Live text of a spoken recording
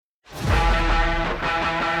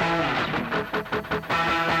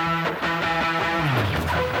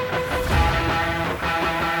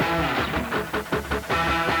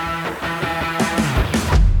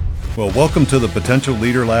Well, welcome to the Potential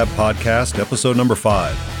Leader Lab podcast, episode number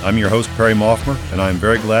 5. I'm your host, Perry Moffmer, and I'm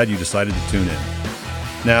very glad you decided to tune in.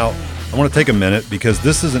 Now, I want to take a minute because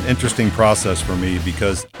this is an interesting process for me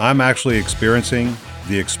because I'm actually experiencing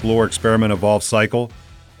the Explore, Experiment, Evolve cycle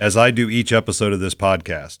as I do each episode of this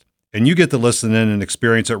podcast. And you get to listen in and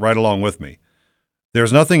experience it right along with me.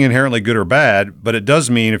 There's nothing inherently good or bad, but it does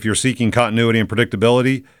mean if you're seeking continuity and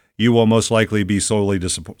predictability, you will most likely be sorely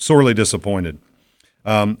disappointed.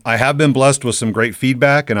 I have been blessed with some great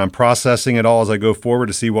feedback, and I'm processing it all as I go forward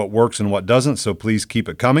to see what works and what doesn't, so please keep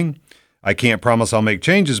it coming. I can't promise I'll make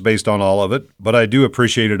changes based on all of it, but I do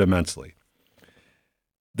appreciate it immensely.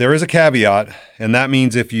 There is a caveat, and that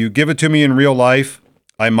means if you give it to me in real life,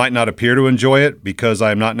 I might not appear to enjoy it because I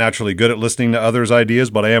am not naturally good at listening to others' ideas,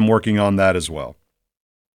 but I am working on that as well.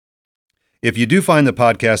 If you do find the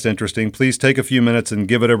podcast interesting, please take a few minutes and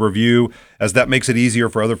give it a review, as that makes it easier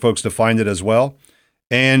for other folks to find it as well.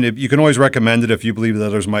 And you can always recommend it if you believe that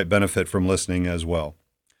others might benefit from listening as well.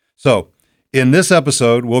 So, in this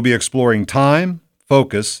episode, we'll be exploring time,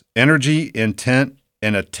 focus, energy, intent,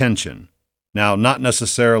 and attention. Now, not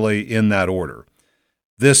necessarily in that order.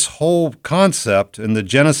 This whole concept and the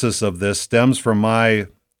genesis of this stems from my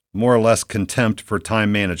more or less contempt for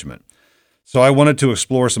time management. So I wanted to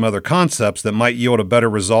explore some other concepts that might yield a better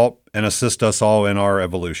result and assist us all in our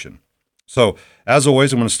evolution. So, as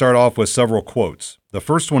always, I'm going to start off with several quotes. The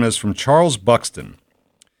first one is from Charles Buxton,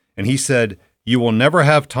 and he said, "You will never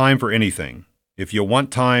have time for anything. If you want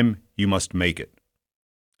time, you must make it."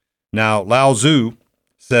 Now, Lao Tzu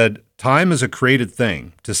said, "Time is a created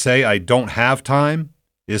thing. To say I don't have time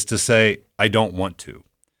is to say I don't want to."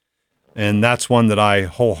 And that's one that I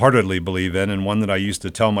wholeheartedly believe in, and one that I used to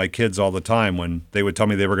tell my kids all the time when they would tell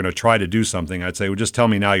me they were going to try to do something. I'd say, well, just tell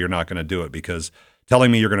me now you're not going to do it, because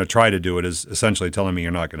telling me you're going to try to do it is essentially telling me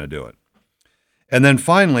you're not going to do it. And then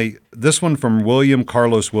finally, this one from William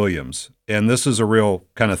Carlos Williams, and this is a real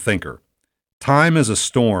kind of thinker. Time is a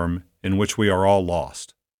storm in which we are all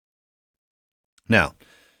lost. Now,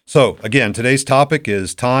 so again, today's topic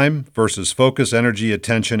is time versus focus, energy,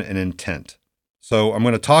 attention, and intent. So I'm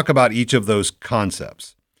going to talk about each of those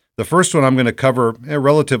concepts. The first one I'm going to cover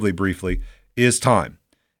relatively briefly is time.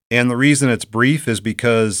 And the reason it's brief is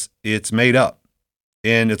because it's made up.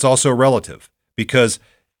 And it's also relative because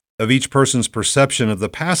of each person's perception of the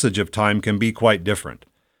passage of time can be quite different.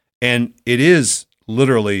 And it is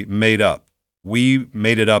literally made up. We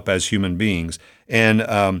made it up as human beings. And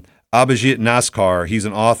Abhijit Naskar, he's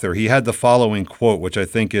an author, he had the following quote, which I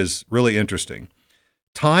think is really interesting.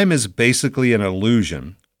 "Time is basically an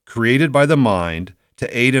illusion created by the mind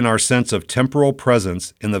to aid in our sense of temporal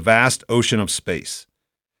presence in the vast ocean of space.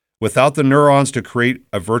 Without the neurons to create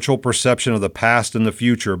a virtual perception of the past and the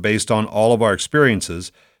future based on all of our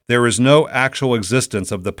experiences, there is no actual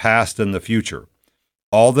existence of the past and the future.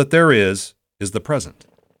 All that there is the present."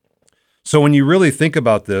 So when you really think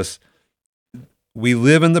about this, we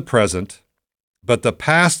live in the present, but the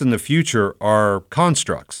past and the future are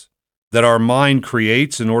constructs that our mind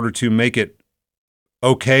creates in order to make it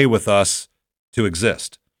okay with us to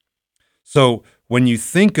exist. So when you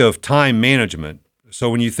think of time management, so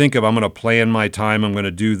when you think of I'm going to plan my time, I'm going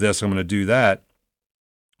to do this, I'm going to do that,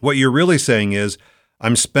 what you're really saying is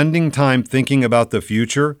I'm spending time thinking about the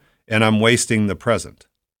future and I'm wasting the present.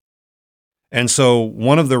 And so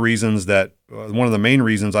one of the main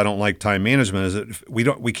reasons I don't like time management is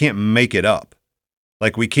that we can't make it up.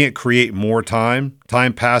 Like we can't create more time.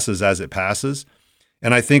 Time passes as it passes.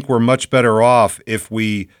 And I think we're much better off if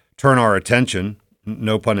we turn our attention,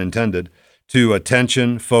 no pun intended, to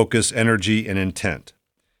attention, focus, energy, and intent.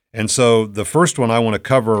 And so the first one I want to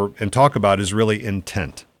cover and talk about is really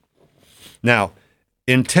intent. Now,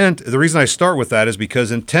 intent, the reason I start with that is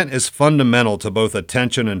because intent is fundamental to both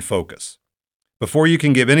attention and focus. Before you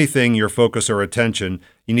can give anything your focus or attention,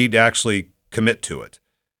 you need to actually commit to it.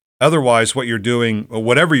 Otherwise, what you're doing, or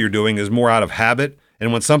whatever you're doing, is more out of habit.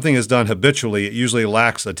 And when something is done habitually, it usually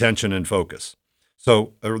lacks attention and focus.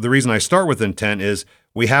 So the reason I start with intent is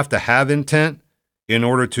we have to have intent in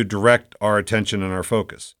order to direct our attention and our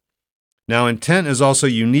focus. Now, intent is also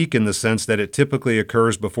unique in the sense that it typically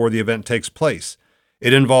occurs before the event takes place.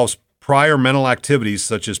 It involves prior mental activities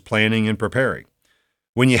such as planning and preparing.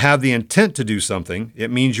 When you have the intent to do something,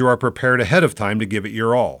 it means you are prepared ahead of time to give it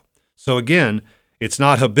your all. So again, it's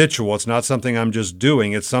not habitual. It's not something I'm just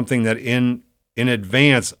doing. It's something that in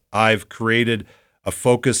advance I've created a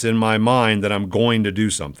focus in my mind that I'm going to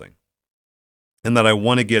do something and that I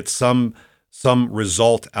want to get some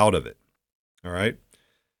result out of it. All right.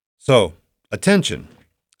 So attention.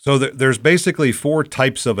 So there's basically 4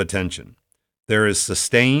 types of attention. There is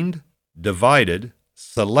sustained, divided,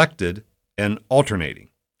 selected, and alternating.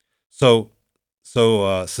 So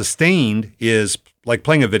sustained is like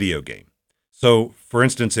playing a video game. So for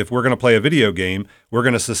instance, if we're going to play a video game, we're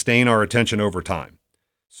going to sustain our attention over time.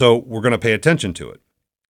 So we're going to pay attention to it.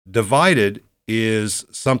 Divided is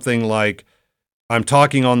something like I'm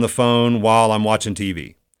talking on the phone while I'm watching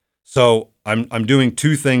TV. So I'm doing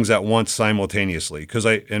two things at once simultaneously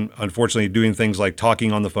and unfortunately doing things like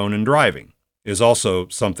talking on the phone and driving is also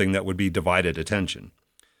something that would be divided attention.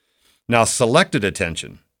 Now, selected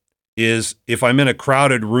attention is if I'm in a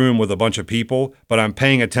crowded room with a bunch of people, but I'm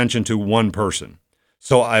paying attention to one person.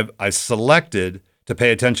 So I've selected to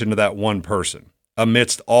pay attention to that one person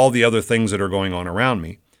amidst all the other things that are going on around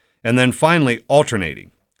me. And then finally,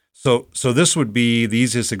 alternating. So this would be, the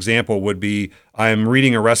easiest example would be I'm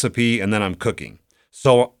reading a recipe and then I'm cooking.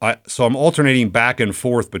 So I'm alternating back and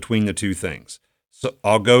forth between the two things. So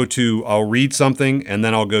I'll read something and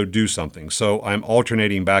then I'll go do something. So I'm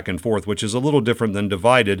alternating back and forth, which is a little different than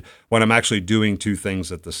divided when I'm actually doing two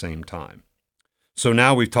things at the same time. So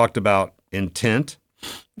now we've talked about intent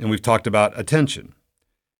and we've talked about attention.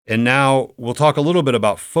 And now we'll talk a little bit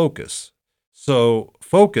about focus. So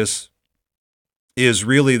focus is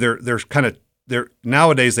really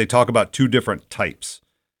nowadays they talk about two different types,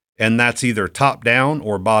 and that's either top down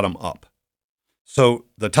or bottom up. So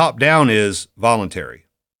the top down is voluntary.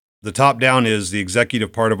 The top down is the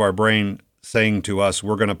executive part of our brain saying to us,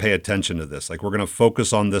 we're going to pay attention to this. Like we're going to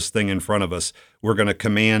focus on this thing in front of us. We're going to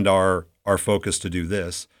command our focus to do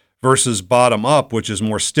this versus bottom up, which is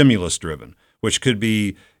more stimulus driven, which could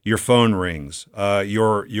be your phone rings,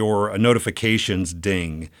 your notifications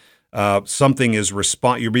ding. Something is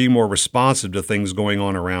you're being more responsive to things going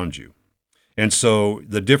on around you. And so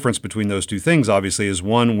the difference between those two things, obviously, is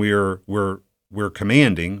one we're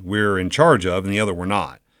commanding, we're in charge of, and the other we're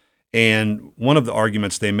not. And one of the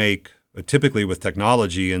arguments they make, typically with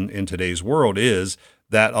technology in today's world, is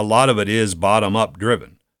that a lot of it is bottom-up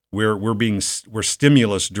driven. We're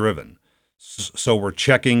stimulus driven. So we're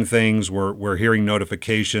checking things, we're hearing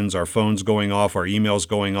notifications, our phone's going off, our emails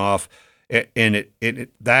going off, and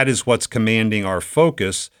that is what's commanding our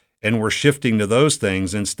focus, and we're shifting to those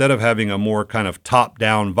things instead of having a more kind of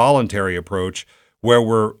top-down voluntary approach where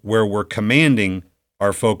we're commanding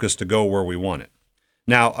our focus to go where we want it.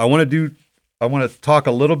 Now, I want to talk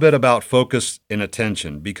a little bit about focus and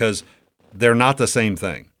attention because they're not the same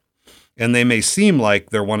thing. And they may seem like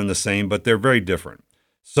they're one and the same, but they're very different.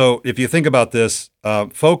 So if you think about this,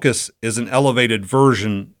 focus is an elevated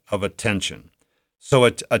version of attention. So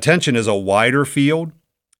attention is a wider field,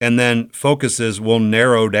 and then focuses will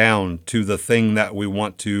narrow down to the thing that we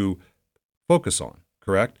want to focus on,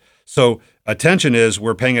 correct? So attention is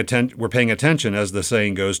we're paying attention, as the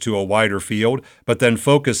saying goes, to a wider field, but then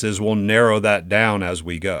focuses will narrow that down as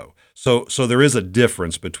we go. So there is a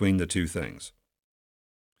difference between the two things.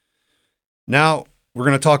 Now, we're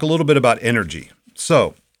going to talk a little bit about energy.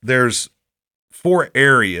 So there's 4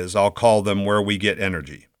 areas, I'll call them, where we get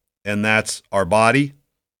energy. And that's our body,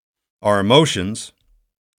 our emotions,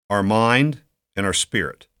 our mind, and our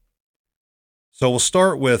spirit. So we'll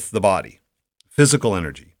start with the body, physical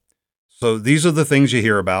energy. So these are the things you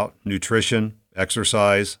hear about: nutrition,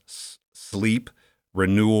 exercise, sleep,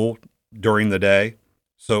 renewal during the day.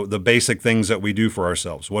 So the basic things that we do for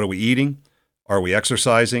ourselves. What are we eating? Are we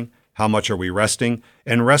exercising? How much are we resting?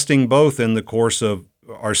 And resting both in the course of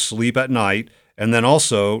our sleep at night and then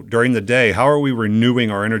also during the day. How are we renewing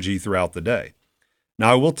our energy throughout the day?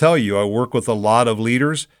 Now, I will tell you, I work with a lot of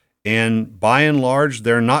leaders, and by and large,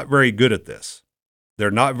 they're not very good at this. They're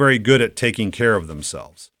not very good at taking care of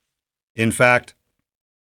themselves. In fact,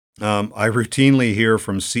 I routinely hear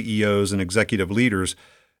from CEOs and executive leaders,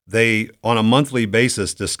 they, on a monthly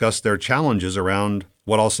basis, discuss their challenges around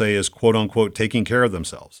what I'll say is, quote unquote, taking care of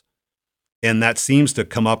themselves. And that seems to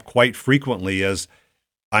come up quite frequently as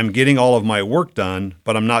I'm getting all of my work done,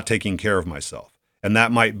 but I'm not taking care of myself. And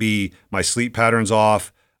that might be my sleep patterns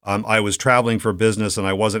off. I was traveling for business and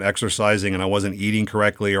I wasn't exercising and I wasn't eating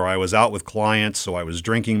correctly, or I was out with clients, so I was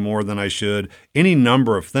drinking more than I should, any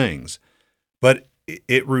number of things. But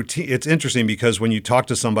it's interesting because when you talk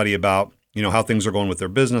to somebody about, how things are going with their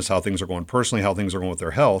business, how things are going personally, how things are going with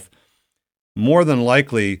their health, more than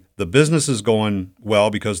likely the business is going well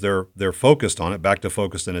because they're focused on it, back to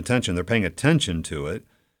focused and attention. They're paying attention to it.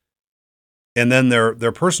 And then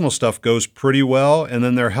their personal stuff goes pretty well, and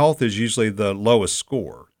then their health is usually the lowest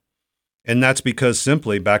score. And that's because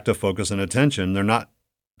simply back to focus and attention, they're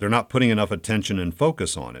not putting enough attention and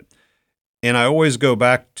focus on it. And I always go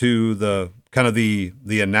back to the kind of the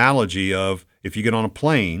analogy of if you get on a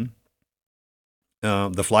plane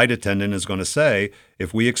the flight attendant is going to say,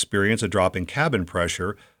 if we experience a drop in cabin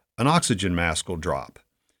pressure, an oxygen mask will drop.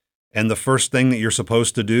 And the first thing that you're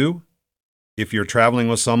supposed to do, if you're traveling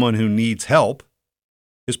with someone who needs help,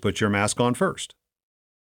 is put your mask on first.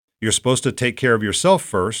 You're supposed to take care of yourself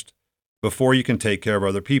first before you can take care of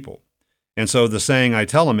other people. And so the saying I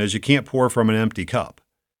tell them is, you can't pour from an empty cup.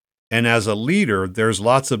 And as a leader, there's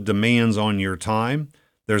lots of demands on your time.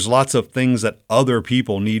 There's lots of things that other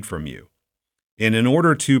people need from you. And in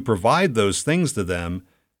order to provide those things to them,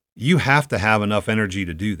 you have to have enough energy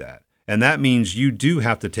to do that. And that means you do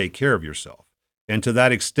have to take care of yourself. And to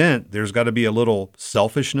that extent, there's got to be a little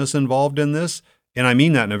selfishness involved in this. And I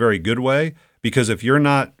mean that in a very good way, because if you're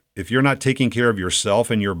not taking care of yourself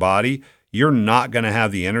and your body, you're not going to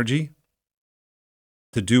have the energy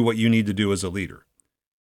to do what you need to do as a leader.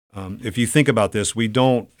 If you think about this,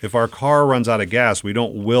 if our car runs out of gas, we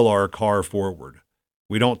don't will our car forward.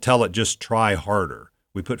 We don't tell it just try harder.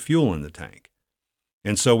 We put fuel in the tank.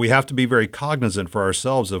 And so we have to be very cognizant for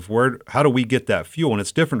ourselves of how do we get that fuel? And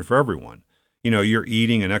it's different for everyone. Your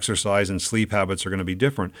eating and exercise and sleep habits are going to be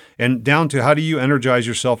different. And down to how do you energize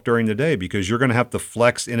yourself during the day? Because you're going to have to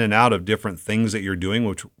flex in and out of different things that you're doing,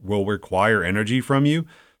 which will require energy from you.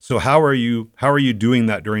 So how are you doing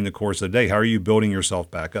that during the course of the day? How are you building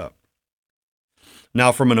yourself back up?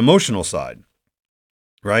 Now, from an emotional side,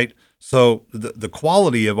 right? So the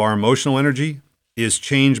quality of our emotional energy is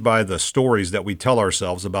changed by the stories that we tell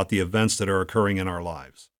ourselves about the events that are occurring in our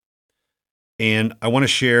lives. And I want to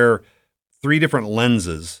share 3 different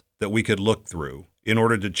lenses that we could look through in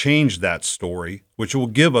order to change that story, which will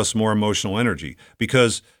give us more emotional energy,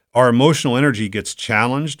 because our emotional energy gets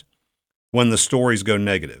challenged when the stories go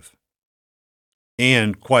negative.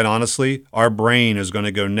 And quite honestly, our brain is going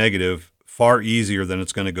to go negative far easier than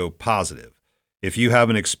it's going to go positive. If you have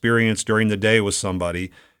an experience during the day with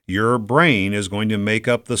somebody, your brain is going to make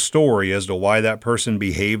up the story as to why that person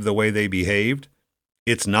behaved the way they behaved.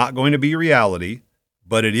 It's not going to be reality,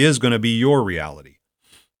 but it is going to be your reality.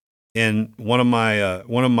 And one of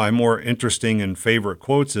my more interesting and favorite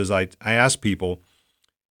quotes is I ask people,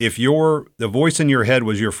 if the voice in your head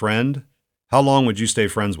was your friend, how long would you stay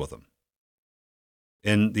friends with them?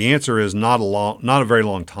 And the answer is not a very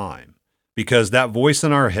long time, because that voice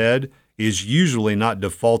in our head is usually not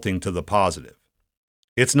defaulting to the positive.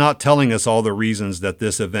 It's not telling us all the reasons that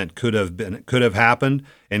this event could have happened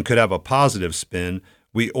and could have a positive spin.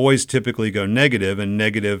 We always typically go negative, and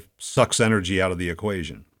negative sucks energy out of the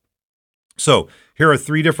equation. So here are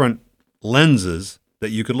 3 different lenses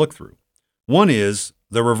that you could look through. One is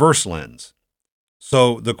the reverse lens.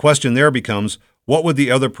 So the question there becomes, what would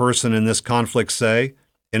the other person in this conflict say,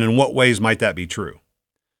 and in what ways might that be true?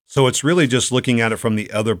 So it's really just looking at it from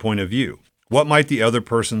the other point of view. What might the other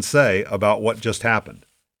person say about what just happened,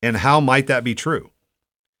 and how might that be true?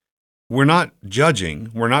 We're not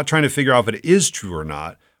judging. We're not trying to figure out if it is true or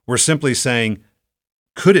not. We're simply saying,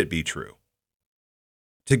 could it be true?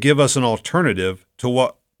 To give us an alternative to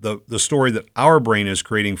what the story that our brain is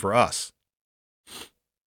creating for us.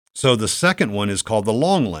 So the second one is called the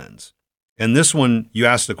long lens. And this one, you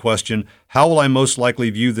ask the question, how will I most likely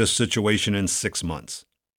view this situation in 6 months?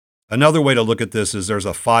 Another way to look at this is there's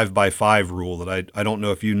a 5x5 rule that I don't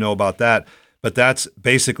know if you know about that, but that's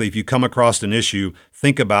basically if you come across an issue,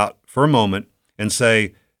 think about for a moment and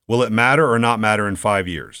say, will it matter or not matter in 5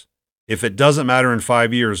 years? If it doesn't matter in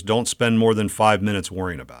 5 years, don't spend more than 5 minutes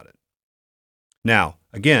worrying about it. Now,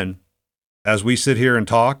 again, as we sit here and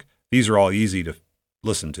talk, these are all easy to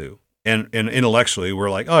listen to. And intellectually, we're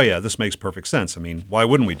like, oh yeah, this makes perfect sense. I mean, why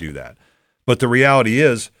wouldn't we do that? But the reality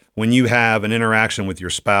is, when you have an interaction with your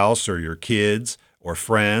spouse or your kids or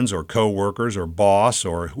friends or coworkers or boss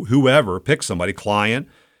or whoever, pick somebody, client,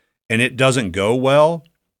 and it doesn't go well,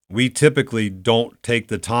 we typically don't take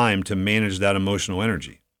the time to manage that emotional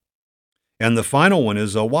energy. And the final one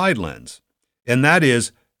is a wide lens. And that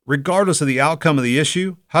is, regardless of the outcome of the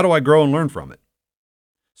issue, how do I grow and learn from it?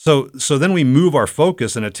 So then we move our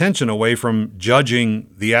focus and attention away from judging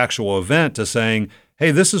the actual event to saying, hey,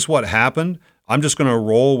 this is what happened. I'm just going to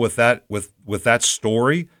roll with that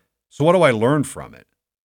story. So what do I learn from it?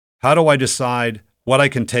 How do I decide what I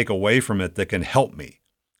can take away from it that can help me,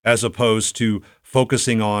 as opposed to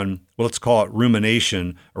focusing on, well, let's call it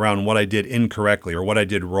rumination around what I did incorrectly or what I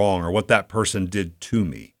did wrong or what that person did to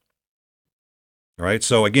me. All right.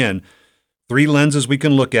 So again, 3 lenses we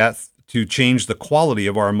can look at to change the quality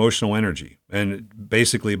of our emotional energy, and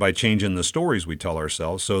basically by changing the stories we tell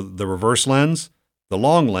ourselves. So the reverse lens, the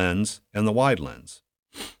long lens, and the wide lens.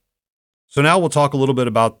 So now we'll talk a little bit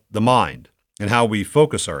about the mind and how we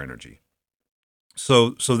focus our energy.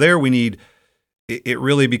 So there we need, it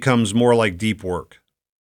really becomes more like deep work.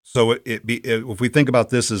 So if we think about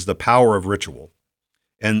this as the power of ritual,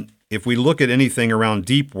 and if we look at anything around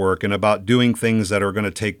deep work and about doing things that are going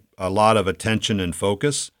to take a lot of attention and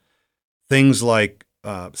focus, things like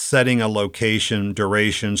setting a location,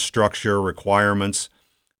 duration, structure, requirements,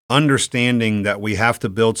 understanding that we have to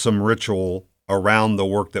build some ritual around the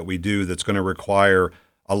work that we do that's going to require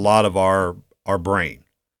a lot of our brain.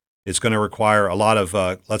 It's going to require a lot of,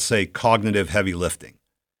 let's say, cognitive heavy lifting.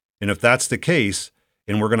 And if that's the case,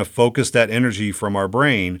 and we're going to focus that energy from our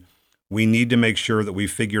brain, we need to make sure that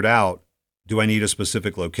we've figured out, do I need a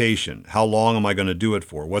specific location? How long am I going to do it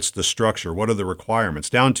for? What's the structure? What are the requirements?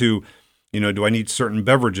 Down to, do I need certain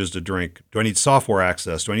beverages to drink? Do I need software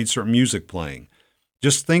access? Do I need certain music playing?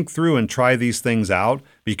 Just think through and try these things out,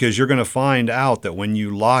 because you're going to find out that when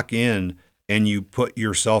you lock in and you put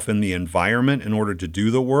yourself in the environment in order to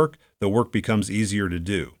do the work becomes easier to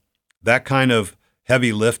do. That kind of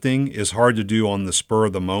heavy lifting is hard to do on the spur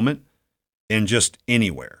of the moment and just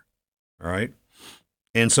anywhere. All right.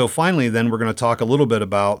 And so finally, then we're going to talk a little bit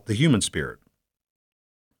about the human spirit,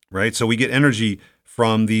 right? So we get energy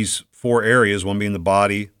from these 4 areas, one being the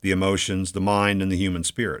body, the emotions, the mind, and the human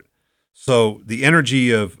spirit. So the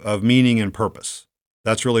energy of meaning and purpose,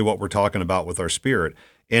 that's really what we're talking about with our spirit.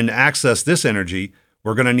 And to access this energy,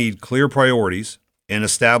 we're going to need clear priorities and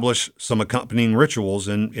establish some accompanying rituals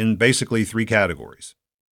in basically 3 categories.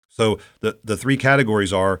 So the 3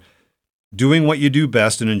 categories are doing what you do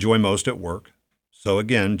best and enjoy most at work. So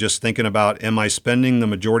again, just thinking about, am I spending the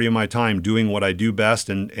majority of my time doing what I do best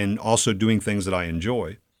and also doing things that I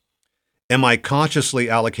enjoy? Am I consciously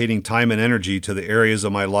allocating time and energy to the areas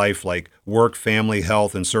of my life like work, family,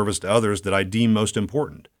 health, and service to others that I deem most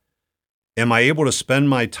important? Am I able to spend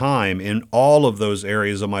my time in all of those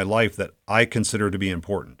areas of my life that I consider to be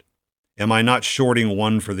important? Am I not shorting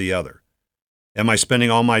one for the other? Am I spending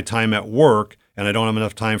all my time at work and I don't have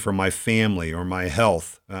enough time for my family or my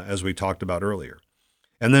health, as we talked about earlier?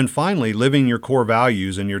 And then finally, living your core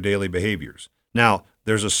values in your daily behaviors. Now,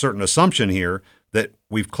 there's a certain assumption here that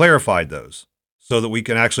we've clarified those so that we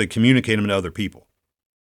can actually communicate them to other people,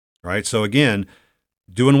 right? So again,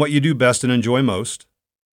 doing what you do best and enjoy most,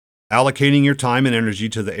 allocating your time and energy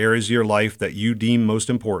to the areas of your life that you deem most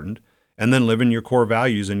important, and then living your core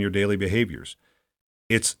values in your daily behaviors.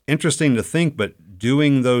 It's interesting to think, but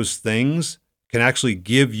doing those things can actually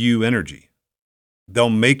give you energy. They'll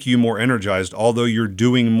make you more energized. Although you're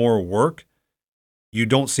doing more work, you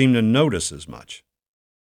don't seem to notice as much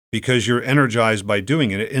because you're energized by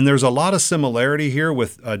doing it. And there's a lot of similarity here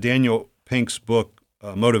with Daniel Pink's book,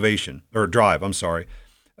 Motivation, or Drive, I'm sorry.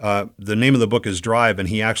 The name of the book is Drive, and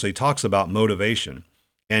he actually talks about motivation.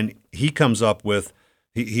 And he comes up with,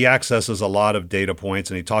 he accesses a lot of data points,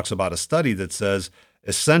 and he talks about a study that says,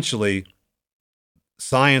 essentially,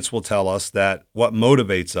 science will tell us that what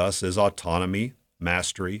motivates us is autonomy,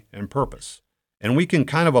 mastery, and purpose. And we can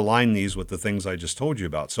kind of align these with the things I just told you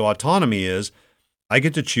about. So autonomy is, I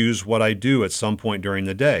get to choose what I do at some point during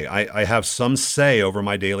the day. I have some say over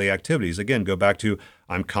my daily activities. Again, go back to,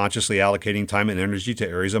 I'm consciously allocating time and energy to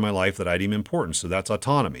areas of my life that I deem important. So that's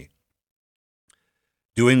autonomy.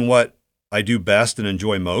 Doing what I do best and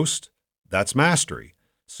enjoy most, that's mastery.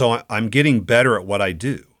 So I'm getting better at what I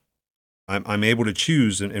do. I'm able to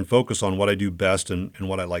choose and focus on what I do best and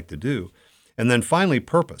what I like to do. And then finally,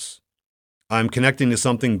 purpose. I'm connecting to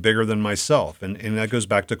something bigger than myself. And that goes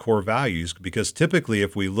back to core values, because typically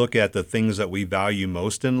if we look at the things that we value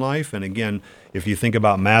most in life, and again, if you think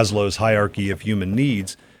about Maslow's hierarchy of human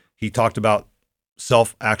needs, he talked about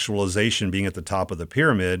self-actualization being at the top of the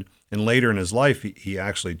pyramid. And later in his life, he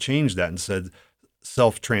actually changed that and said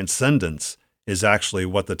self-transcendence is actually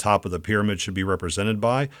what the top of the pyramid should be represented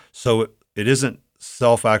by. So it isn't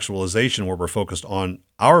self-actualization where we're focused on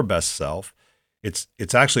our best self.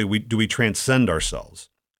 It's actually, do we transcend ourselves?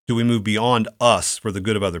 Do we move beyond us for the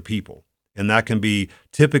good of other people? And that can be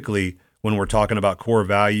typically when we're talking about core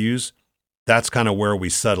values, that's kind of where we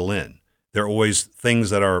settle in. There are always things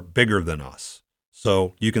that are bigger than us.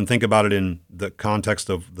 So you can think about it in the context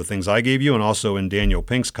of the things I gave you and also in Daniel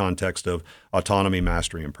Pink's context of autonomy,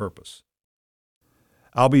 mastery, and purpose.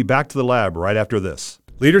 I'll be back to the lab right after this.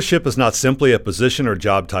 Leadership is not simply a position or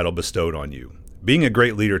job title bestowed on you. Being a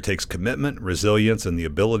great leader takes commitment, resilience, and the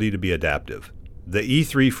ability to be adaptive. The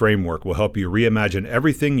E3 framework will help you reimagine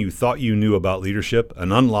everything you thought you knew about leadership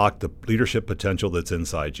and unlock the leadership potential that's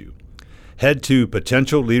inside you. Head to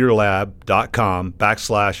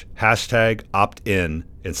potentialleaderlab.com/#opt-in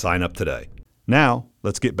and sign up today. Now,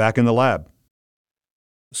 let's get back in the lab.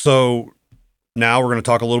 So now we're going to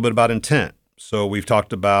talk a little bit about intent. So we've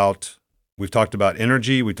talked about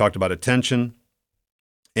energy, we talked about attention,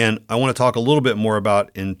 And I want to talk a little bit more about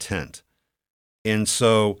intent. And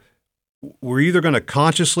so we're either going to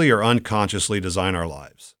consciously or unconsciously design our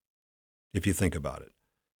lives, if you think about it.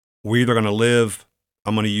 We're either going to live,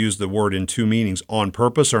 I'm going to use the word in two meanings, on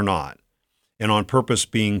purpose or not. And on purpose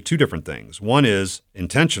being two different things. One is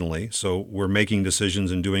intentionally, so we're making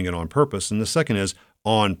decisions and doing it on purpose. And the second is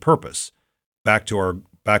on purpose. Back to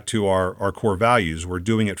our core values. We're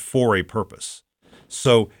doing it for a purpose.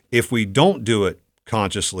 So if we don't do it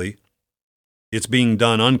consciously, it's being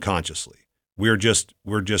done unconsciously. We're just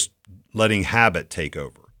letting habit take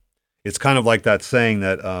over. It's kind of like that saying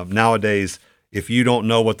that nowadays, if you don't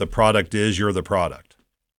know what the product is, you're the product.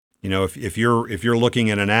 You know, if you're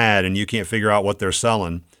looking at an ad and you can't figure out what they're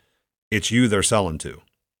selling, it's you they're selling to,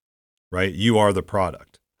 right? You are the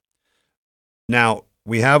product. Now,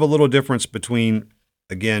 we have a little difference between,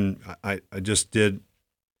 again, I just did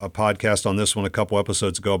a podcast on this one a couple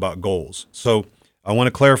episodes ago about goals. So I want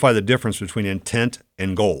to clarify the difference between intent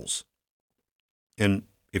and goals. And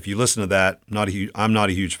if you listen to that, I'm not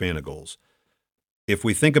a huge fan of goals. If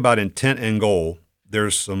we think about intent and goal,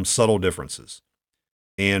 there's some subtle differences.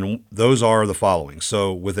 And those are the following.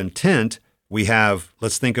 So with intent,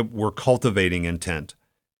 let's think of, we're cultivating intent.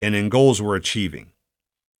 And in goals, we're achieving.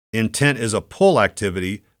 Intent is a pull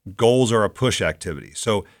activity. Goals are a push activity.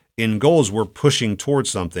 So in goals, we're pushing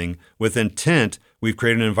towards something. With intent, we've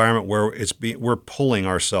created an environment where we're pulling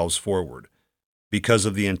ourselves forward because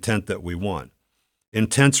of the intent that we want.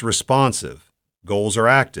 Intent's responsive. Goals are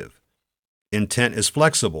active. Intent is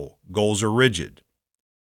flexible. Goals are rigid.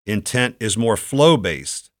 Intent is more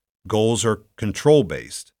flow-based. Goals are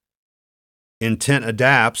control-based. Intent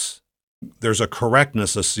adapts. There's a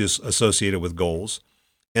correctness associated with goals.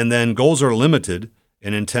 And then goals are limited,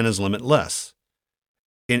 and intent is limitless.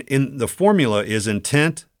 In the formula is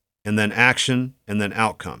intent, and then action, and then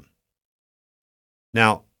outcome.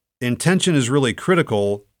 Now, intention is really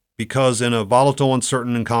critical because in a volatile,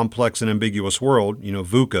 uncertain, and complex and ambiguous world,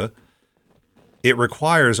 VUCA, it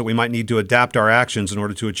requires that we might need to adapt our actions in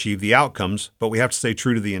order to achieve the outcomes, but we have to stay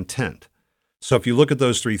true to the intent. So if you look at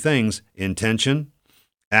those three things, intention,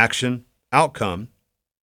 action, outcome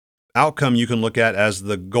you can look at as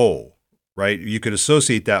the goal, right? You could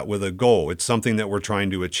associate that with a goal. It's something that we're trying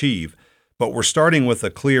to achieve, but we're starting with a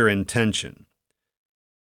clear intention.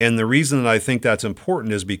 And the reason that I think that's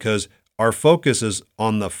important is because our focus is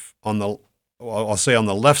on the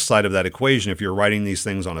left side of that equation if you're writing these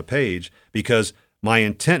things on a page, because my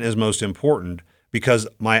intent is most important because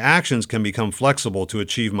my actions can become flexible to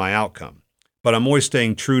achieve my outcome. But I'm always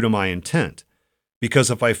staying true to my intent.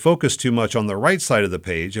 Because if I focus too much on the right side of the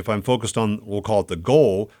page, if I'm focused on, we'll call it the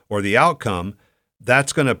goal or the outcome,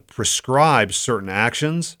 that's going to prescribe certain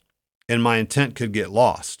actions and my intent could get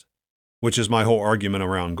lost, which is my whole argument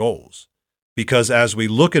around goals. Because as we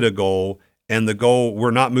look at a goal, and the goal,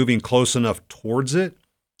 we're not moving close enough towards it,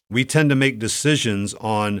 we tend to make decisions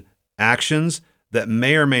on actions that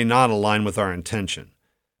may or may not align with our intention.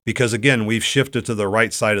 Because again, we've shifted to the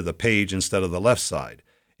right side of the page instead of the left side.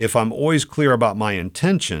 If I'm always clear about my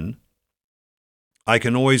intention, I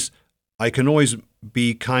can always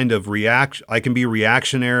be kind of I can be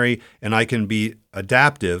reactionary and I can be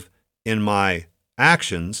adaptive in my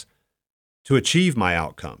actions to achieve my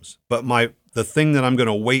outcomes. But the thing that I'm going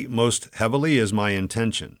to weight most heavily is my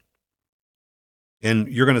intention. And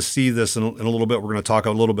you're going to see this in a little bit. We're going to talk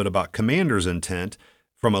a little bit about commander's intent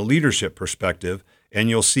from a leadership perspective, and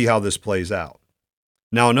you'll see how this plays out.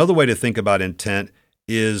 Now, another way to think about intent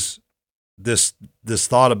is this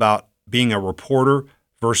thought about being a reporter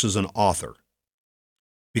versus an author.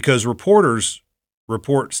 Because reporters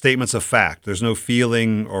report statements of fact. There's no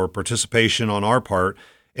feeling or participation on our part.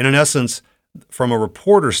 And in essence, from a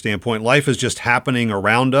reporter standpoint, life is just happening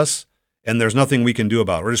around us and there's nothing we can do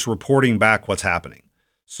about it. We're just reporting back what's happening.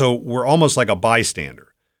 So we're almost like a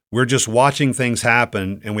bystander. We're just watching things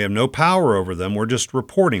happen and we have no power over them. We're just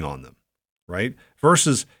reporting on them, right?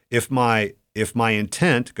 Versus if my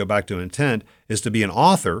intent, go back to intent, is to be an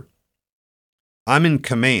author, I'm in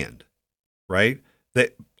command, right?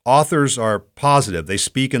 That authors are positive. They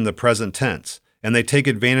speak in the present tense. And they take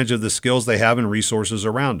advantage of the skills they have and resources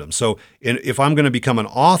around them. So if I'm going to become an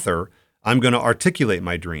author, I'm going to articulate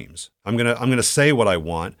my dreams. I'm going to say what I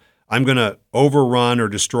want. I'm going to overrun or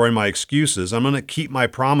destroy my excuses. I'm going to keep my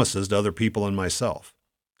promises to other people and myself.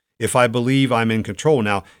 If I believe I'm in control.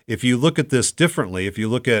 Now, if you look at this differently, if you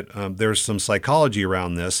look at, there's some psychology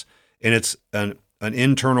around this, and it's an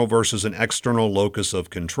internal versus an external locus of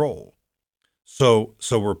control. So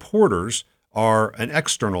reporters are an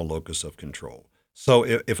external locus of control. So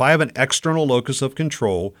if I have an external locus of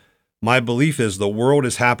control, my belief is the world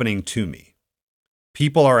is happening to me.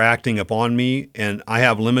 people are acting upon me and I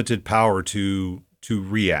have limited power to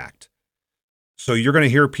react. So you're going to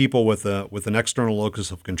hear people with an external locus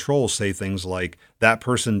of control say things like, that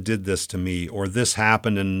person did this to me, or this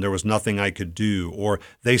happened and there was nothing I could do, or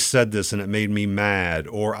they said this and it made me mad,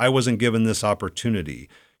 or I wasn't given this opportunity.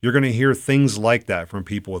 You're going to hear things like that from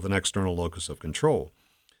people with an external locus of control.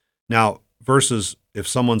 Now, versus if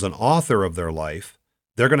someone's an author of their life,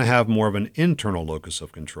 they're going to have more of an internal locus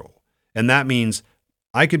of control. And that means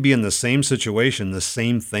I could be in the same situation, the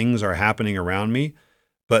same things are happening around me,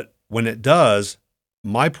 but when it does,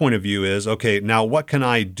 my point of view is, okay, now what can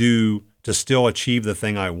I do to still achieve the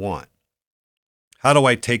thing I want? How do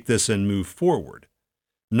I take this and move forward?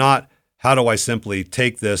 Not how do I simply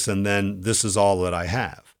take this and then this is all that I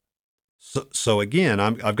have? So again,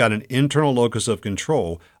 I've got an internal locus of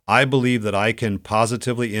control. I believe that I can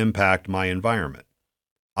positively impact my environment.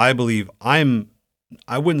 I believe I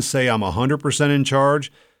wouldn't say I'm 100% in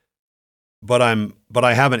charge, but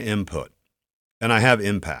I have an input and I have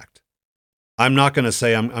impact. I'm not going to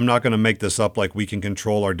say, I'm not going to make this up like we can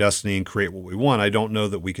control our destiny and create what we want. I don't know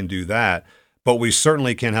that we can do that, but we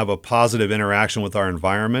certainly can have a positive interaction with our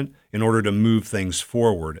environment in order to move things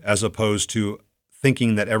forward, as opposed to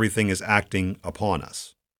thinking that everything is acting upon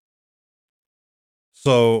us.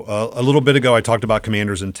 So a little bit ago, I talked about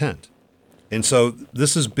commander's intent. And so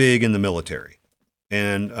this is big in the military.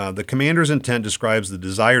 And the commander's intent describes the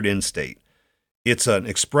desired end state. It's an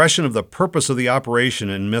expression of the purpose of the operation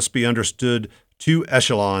and must be understood 2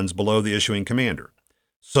 echelons below the issuing commander.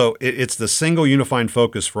 So it's the single unifying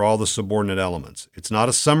focus for all the subordinate elements. It's not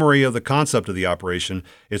a summary of the concept of the operation.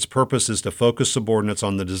 Its purpose is to focus subordinates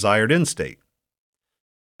on the desired end state.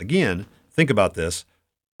 Again, think about this.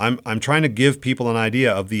 I'm trying to give people an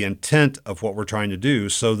idea of the intent of what we're trying to do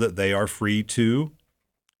so that they are free to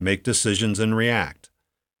make decisions and react.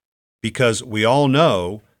 Because we all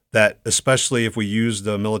know that, especially if we use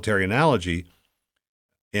the military analogy,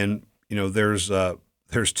 and there's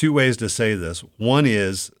 2 ways to say this. One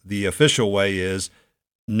is, the official way is,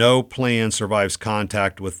 no plan survives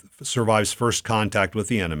first contact with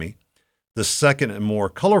the enemy. The second and more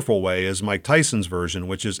colorful way is Mike Tyson's version,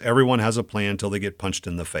 which is everyone has a plan until they get punched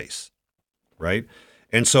in the face, right?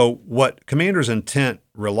 And so what commander's intent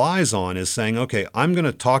relies on is saying, okay, I'm going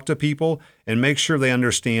to talk to people and make sure they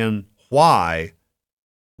understand why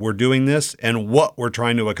we're doing this and what we're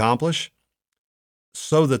trying to accomplish,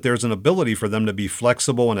 so that there's an ability for them to be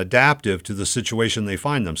flexible and adaptive to the situation they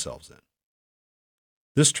find themselves in.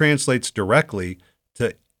 This translates directly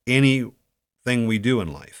to anything we do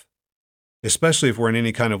in life, especially if we're in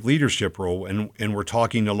any kind of leadership role and we're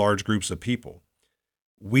talking to large groups of people.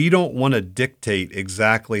 We don't want to dictate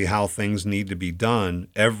exactly how things need to be done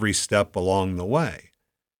every step along the way.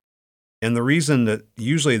 And the reason that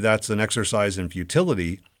usually that's an exercise in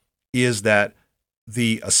futility is that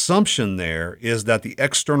the assumption there is that the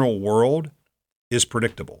external world is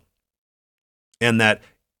predictable and that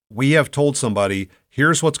we have told somebody,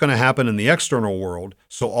 here's what's going to happen in the external world,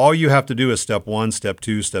 so all you have to do is step 1, step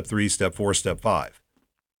 2, step 3, step 4, step 5.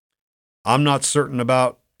 I'm not certain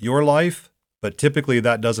about your life, but typically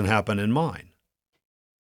that doesn't happen in mine.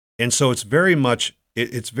 And so it's very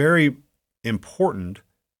important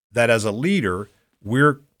that as a leader,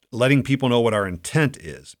 we're letting people know what our intent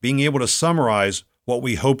is, being able to summarize what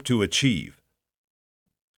we hope to achieve,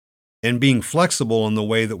 and being flexible in the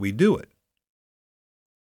way that we do it.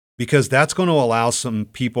 Because that's going to allow some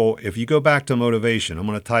people, if you go back to motivation, I'm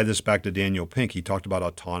going to tie this back to Daniel Pink. He talked about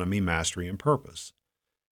autonomy, mastery, and purpose.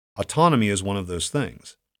 Autonomy is one of those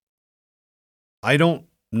things. I don't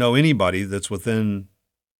know anybody that's within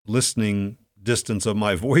listening distance of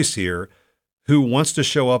my voice here who wants to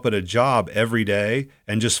show up at a job every day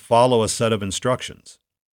and just follow a set of instructions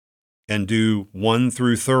and do 1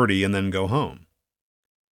 through 30 and then go home.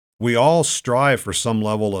 We all strive for some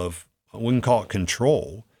level of, I wouldn't call it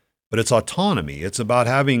control, but it's autonomy. It's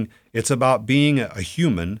about being a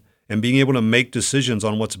human and being able to make decisions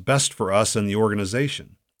on what's best for us and the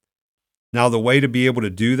organization. Now, the way to be able to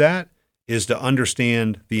do that is to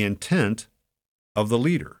understand the intent of the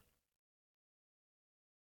leader.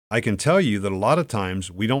 I can tell you that a lot of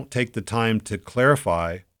times we don't take the time to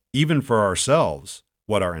clarify, even for ourselves,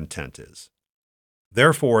 what our intent is.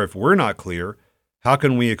 Therefore, if we're not clear, how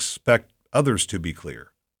can we expect others to be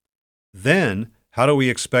clear? Then, how do we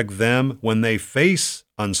expect them, when they face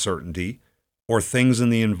uncertainty or things in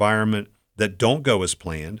the environment that don't go as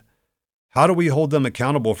planned, how do we hold them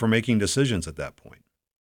accountable for making decisions at that point?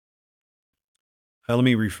 Let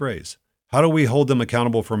me rephrase. How do we hold them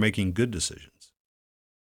accountable for making good decisions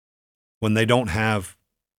when they don't have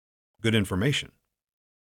good information?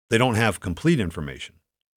 They don't have complete information.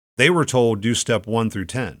 They were told do step 1 through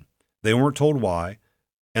 10. They weren't told why,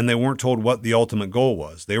 and they weren't told what the ultimate goal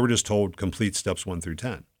was. They were just told complete steps 1 through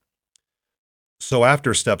 10. So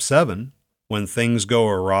after step 7, when things go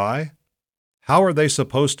awry, how are they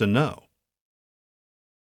supposed to know?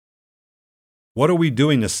 What are we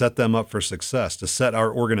doing to set them up for success, to set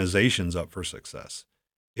our organizations up for success,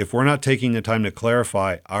 if we're not taking the time to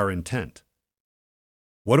clarify our intent?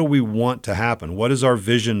 What do we want to happen? What is our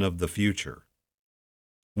vision of the future?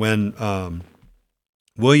 When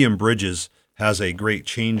William Bridges has a great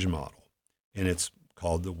change model, and it's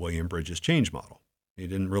called the William Bridges change model. He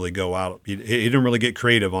didn't really go out, he didn't really get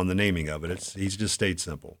creative on the naming of it. He's just stayed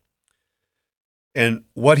simple. And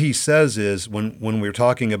what he says is when we're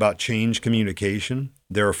talking about change communication,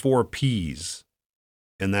 there are 4 P's,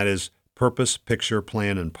 and that is purpose, picture,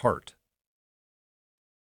 plan, and part.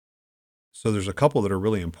 So there's a couple that are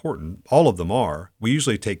really important. All of them are. We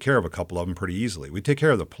usually take care of a couple of them pretty easily. We take care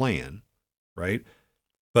of the plan, right?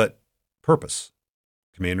 But purpose,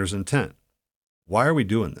 commander's intent. Why are we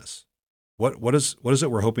doing this? What is it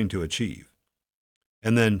we're hoping to achieve?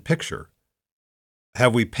 And then picture.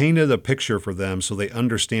 Have we painted a picture for them so they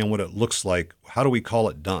understand what it looks like? How do we call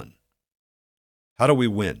it done? How do we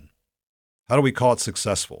win? How do we call it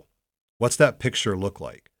successful? What's that picture look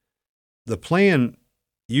like? The plan,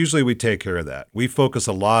 usually we take care of that. We focus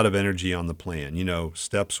a lot of energy on the plan,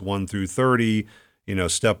 steps 1 through 30,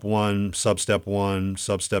 step 1, sub-step 1,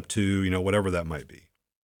 sub-step 2, whatever that might be.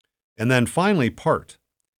 And then finally, part.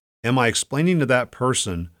 Am I explaining to that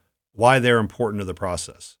person why they're important to the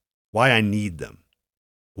process? Why I need them?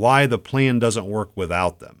 Why the plan doesn't work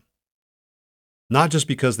without them? Not just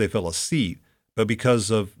because they fill a seat, but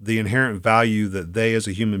because of the inherent value that they as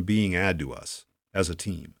a human being add to us as a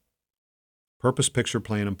team. Purpose, picture,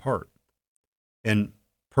 plan, and part. And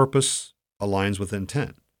purpose aligns with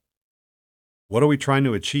intent. What are we trying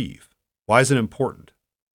to achieve? Why is it important?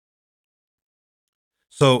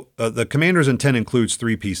 So the commander's intent includes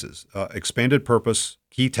 3 pieces: expanded purpose,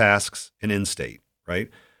 key tasks, and end state, right?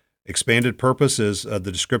 Expanded purpose is the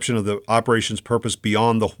description of the operation's purpose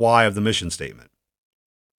beyond the why of the mission statement.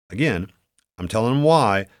 Again, I'm telling them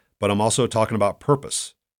why, but I'm also talking about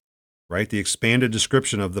purpose, right? The expanded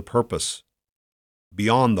description of the purpose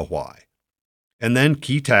beyond the why. And then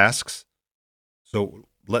key tasks, so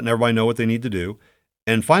letting everybody know what they need to do.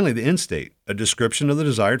 And finally, the end state, a description of the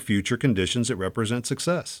desired future conditions that represent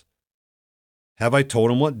success. Have I told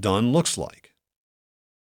them what done looks like?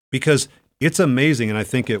 Because it's amazing, and I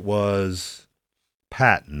think it was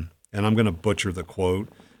Patton, and I'm going to butcher the quote,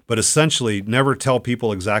 but essentially never tell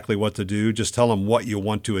people exactly what to do. Just tell them what you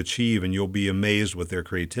want to achieve, and you'll be amazed with their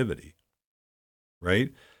creativity,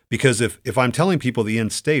 right? Because if I'm telling people the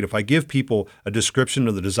end state, if I give people a description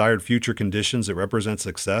of the desired future conditions that represent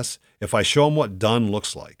success, if I show them what done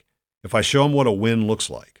looks like, if I show them what a win looks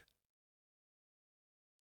like,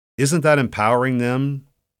 isn't that empowering them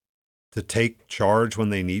to take charge when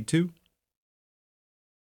they need to?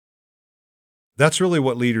 That's really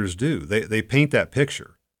what leaders do. They paint that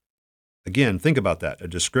picture. Again, think about that. A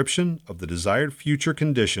description of the desired future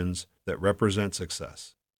conditions that represent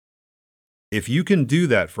success. If you can do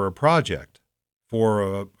that for a project,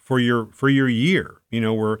 for your year,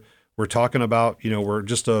 we're talking about, we're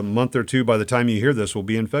just a month or two. By the time you hear this, we'll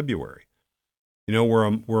be in February.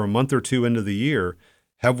 We're a month or two into the year.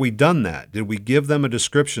 Have we done that? Did we give them a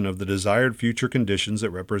description of the desired future conditions that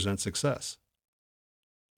represent success?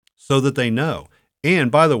 So that they know.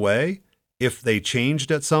 And by the way, if they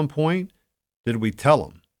changed at some point, did we tell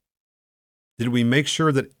them? Did we make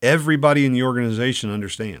sure that everybody in the organization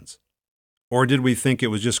understands? Or did we think it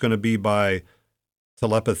was just going to be by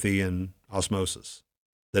telepathy and osmosis,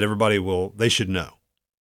 that they should know?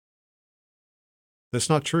 That's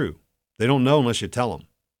not true. They don't know unless you tell them.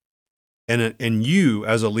 And you,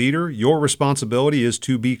 as a leader, your responsibility is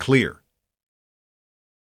to be clear.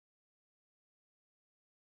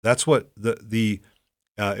 That's what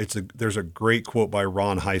there's a great quote by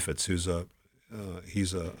Ron Heifetz, who's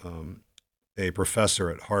he's a professor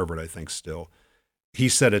at Harvard, I think still. He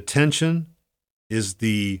said, attention is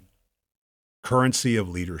the currency of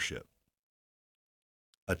leadership.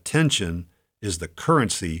 Attention is the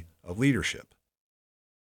currency of leadership.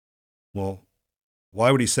 Well,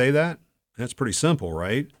 why would he say that? That's pretty simple,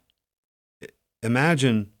 right?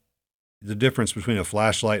 Imagine the difference between a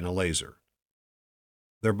flashlight and a laser.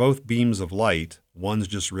 They're both beams of light. One's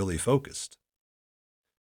just really focused.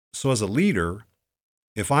 So as a leader,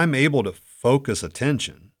 if I'm able to focus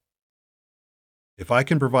attention, if I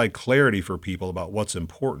can provide clarity for people about what's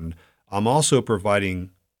important, I'm also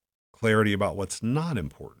providing clarity about what's not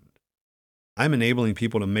important. I'm enabling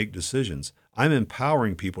people to make decisions. I'm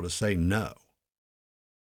empowering people to say no.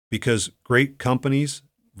 Because great companies,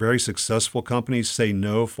 very successful companies, say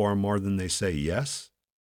no far more than they say yes.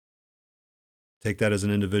 Take that as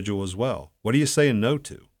an individual as well. What are you saying no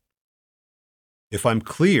to? If I'm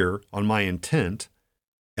clear on my intent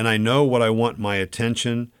and I know what I want my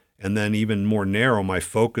attention and then even more narrow my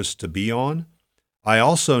focus to be on, I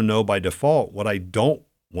also know by default what I don't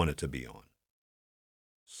want it to be on.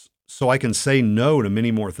 So I can say no to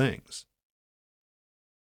many more things.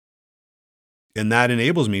 And that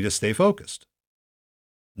enables me to stay focused.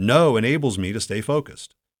 No enables me to stay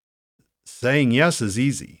focused. Saying yes is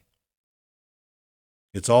easy.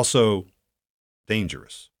 It's also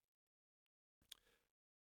dangerous.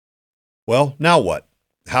 Well, now what?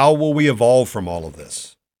 How will we evolve from all of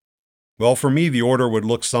this? Well, for me, the order would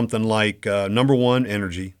look something like number one,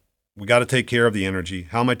 energy. We got to take care of the energy.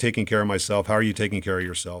 How am I taking care of myself? How are you taking care of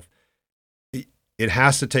yourself? It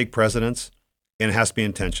has to take precedence and it has to be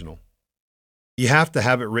intentional. You have to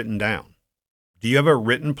have it written down. Do you have a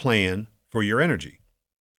written plan for your energy,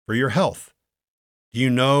 for your health? Do you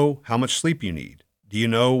know how much sleep you need? Do you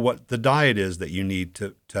know what the diet is that you need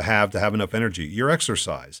to have enough energy? Your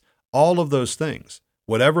exercise, all of those things.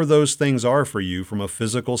 Whatever those things are for you from a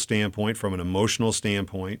physical standpoint, from an emotional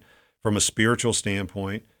standpoint, from a spiritual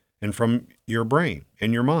standpoint, and from your brain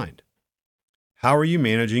and your mind. How are you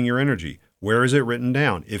managing your energy? Where is it written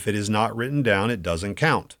down? If it is not written down, it doesn't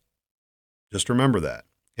count. Just remember that.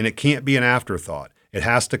 And it can't be an afterthought. It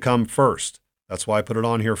has to come first. That's why I put it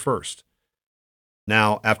on here first.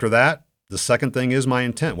 Now, after that, the second thing is my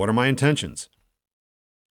intent. What are my intentions?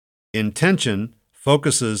 Intention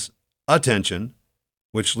focuses attention,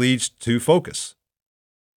 which leads to focus.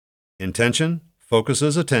 Intention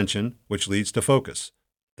focuses attention, which leads to focus.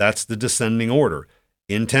 That's the descending order.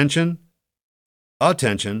 Intention,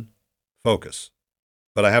 attention, focus.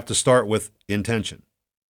 But I have to start with intention.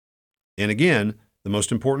 And again, the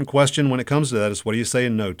most important question when it comes to that is, what are you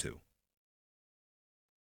saying no to?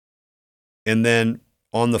 And then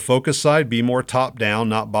on the focus side, be more top down,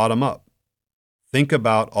 not bottom up. Think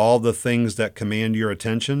about all the things that command your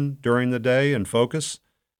attention during the day and focus,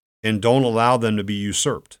 and don't allow them to be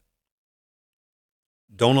usurped.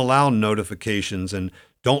 Don't allow notifications and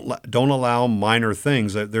don't allow minor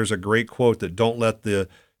things. There's a great quote that don't let the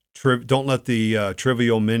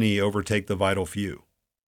trivial many overtake the vital few.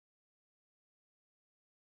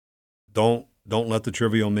 Don't let the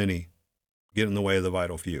trivial many get in the way of the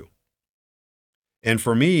vital few. And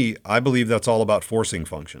for me, I believe that's all about forcing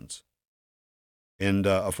functions. And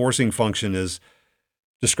a forcing function is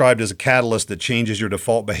described as a catalyst that changes your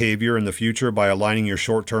default behavior in the future by aligning your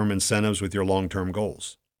short-term incentives with your long-term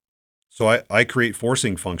goals. So I create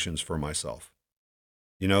forcing functions for myself.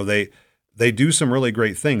 You know, they do some really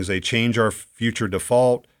great things. They change our future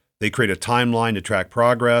default. They create a timeline to track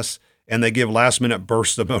progress. And they give last-minute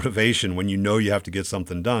bursts of motivation when you know you have to get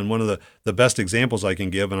something done. One of the best examples I can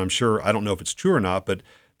give, and I'm sure, I don't know if it's true or not, but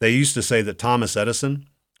they used to say that Thomas Edison,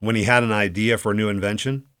 when he had an idea for a new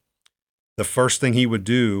invention, the first thing he would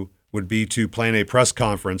do would be to plan a press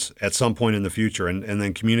conference at some point in the future and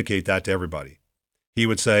then communicate that to everybody. He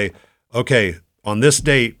would say, okay, on this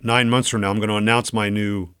date, 9 months from now, I'm going to announce my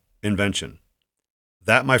new invention.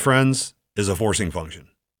 That, my friends, is a forcing function.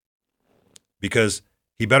 Because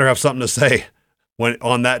he better have something to say when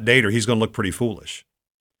on that date or he's going to look pretty foolish.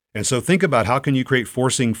 And so think about how can you create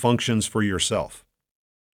forcing functions for yourself.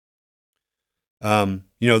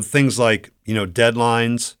 Things like,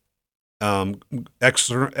 deadlines,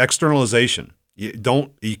 externalization.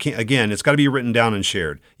 You can't, again, it's got to be written down and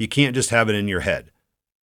shared. You can't just have it in your head,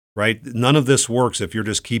 right? None of this works if you're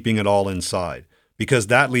just keeping it all inside, because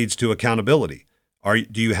that leads to accountability.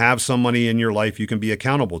 Do you have somebody in your life you can be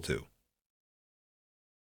accountable to?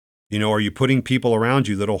 Are you putting people around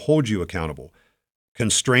you that'll hold you accountable?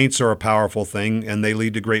 Constraints are a powerful thing, and they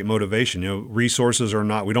lead to great motivation. Resources are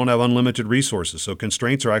not, we don't have unlimited resources, so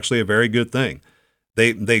constraints are actually a very good thing.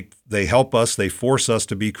 They help us, they force us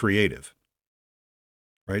to be creative,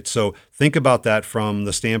 right? So think about that from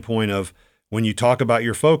the standpoint of when you talk about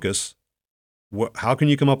your focus, how can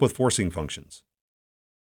you come up with forcing functions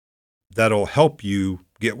that'll help you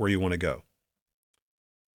get where you want to go?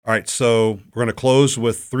 All right, so we're going to close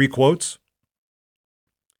with 3 quotes.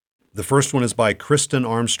 The first one is by Kristen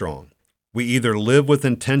Armstrong. We either live with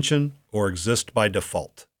intention or exist by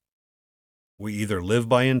default. We either live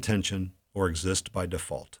by intention or exist by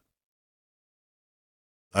default.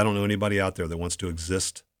 I don't know anybody out there that wants to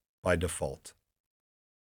exist by default.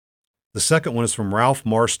 The second one is from Ralph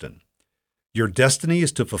Marston. Your destiny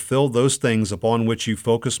is to fulfill those things upon which you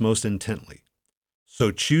focus most intently. So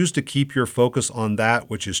choose to keep your focus on that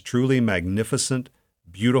which is truly magnificent,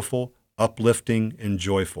 beautiful, uplifting, and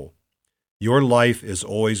joyful. Your life is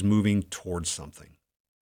always moving towards something.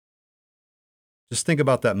 Just think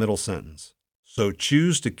about that middle sentence. So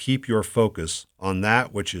choose to keep your focus on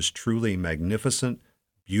that which is truly magnificent,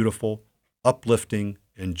 beautiful, uplifting,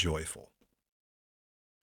 and joyful.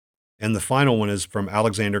 And the final one is from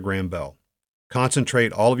Alexander Graham Bell.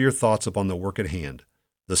 Concentrate all of your thoughts upon the work at hand.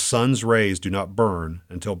 The sun's rays do not burn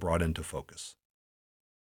until brought into focus.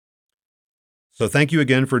 So thank you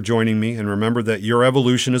again for joining me, and remember that your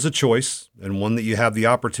evolution is a choice and one that you have the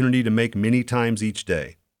opportunity to make many times each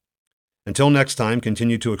day. Until next time,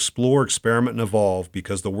 continue to explore, experiment, and evolve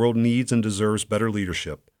because the world needs and deserves better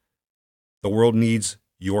leadership. The world needs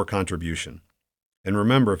your contribution. And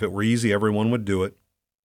remember, if it were easy, everyone would do it.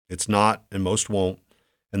 It's not, and most won't.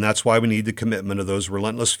 And that's why we need the commitment of those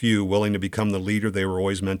relentless few willing to become the leader they were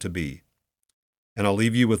always meant to be. And I'll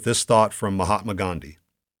leave you with this thought from Mahatma Gandhi.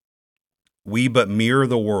 We but mirror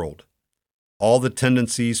the world. All the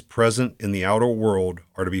tendencies present in the outer world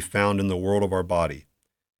are to be found in the world of our body.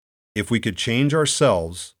 If we could change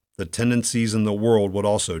ourselves, the tendencies in the world would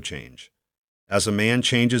also change. As a man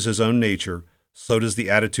changes his own nature, so does the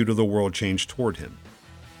attitude of the world change toward him.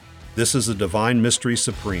 This is a divine mystery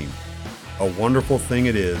supreme. A wonderful thing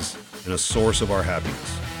it is, and a source of our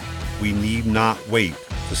happiness. We need not wait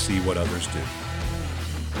to see what others do.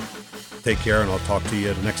 Take care, and I'll talk to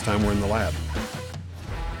you next time we're in the lab.